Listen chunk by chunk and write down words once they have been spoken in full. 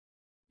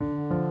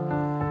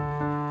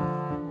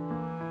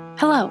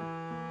Hello,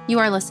 you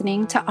are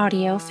listening to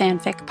Audio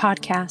Fanfic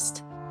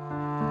Podcast.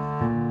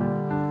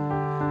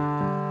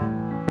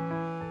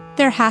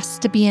 There Has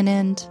to Be an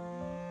End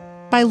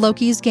by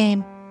Loki's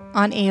Game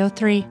on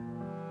AO3.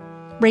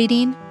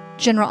 Rating,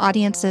 general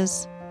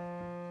audiences.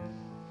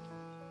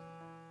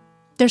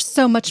 There's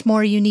so much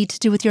more you need to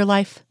do with your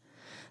life.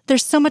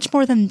 There's so much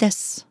more than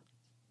this.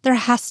 There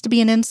has to be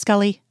an end,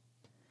 Scully.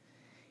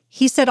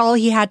 He said all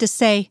he had to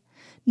say,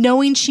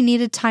 knowing she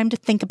needed time to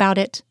think about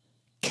it,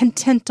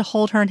 content to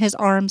hold her in his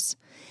arms,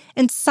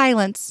 in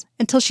silence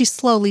until she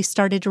slowly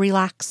started to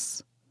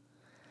relax.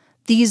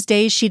 These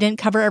days she didn't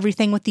cover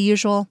everything with the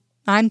usual,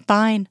 "I'm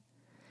fine,"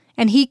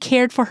 and he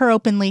cared for her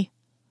openly.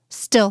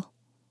 Still,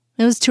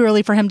 it was too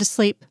early for him to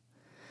sleep.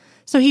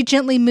 So he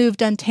gently moved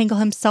to untangle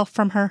himself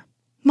from her.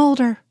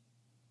 "Mulder."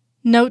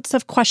 Notes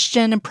of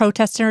question and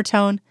protest in her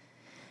tone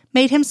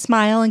made him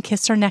smile and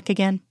kiss her neck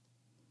again.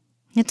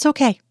 "It's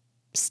okay.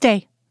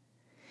 Stay."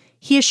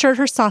 He assured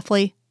her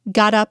softly,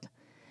 got up,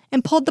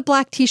 and pulled the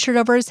black t-shirt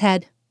over his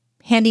head,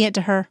 handing it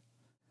to her.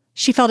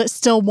 She felt it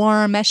still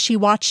warm as she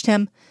watched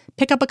him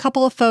pick up a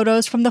couple of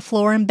photos from the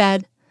floor in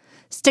bed,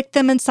 stick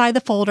them inside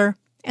the folder,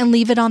 and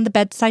leave it on the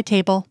bedside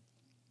table.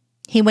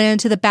 He went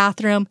into the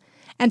bathroom,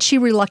 and she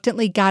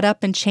reluctantly got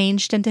up and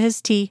changed into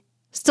his tee,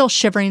 still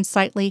shivering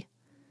slightly.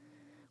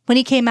 When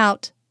he came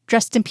out,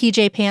 dressed in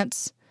PJ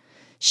pants,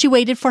 she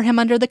waited for him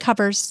under the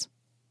covers.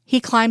 He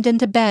climbed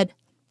into bed,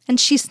 and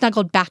she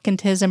snuggled back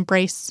into his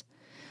embrace,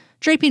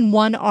 draping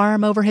one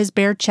arm over his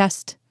bare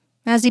chest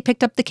as he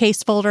picked up the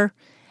case folder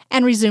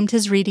and resumed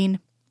his reading.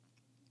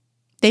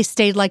 They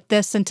stayed like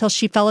this until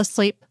she fell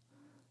asleep,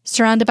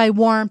 surrounded by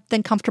warmth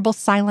and comfortable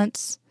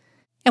silence.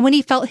 And when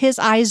he felt his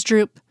eyes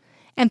droop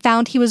and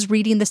found he was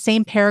reading the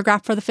same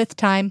paragraph for the 5th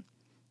time,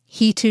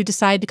 he too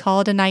decided to call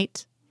it a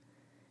night.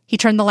 He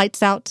turned the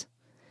lights out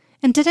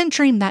and didn't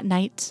dream that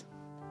night.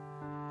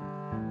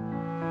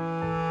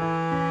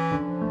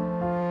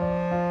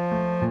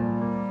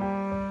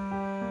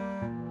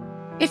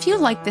 If you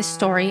like this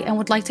story and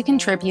would like to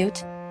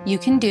contribute, you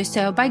can do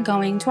so by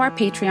going to our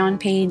Patreon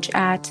page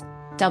at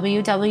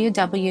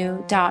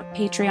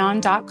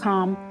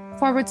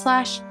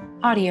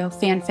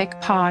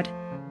www.patreon.com/audiofanficpod.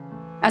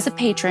 As a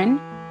patron,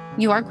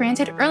 you are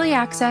granted early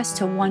access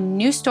to one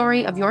new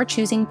story of your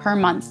choosing per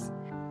month.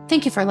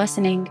 Thank you for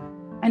listening,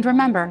 and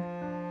remember,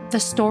 the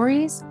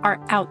stories are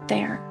out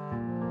there.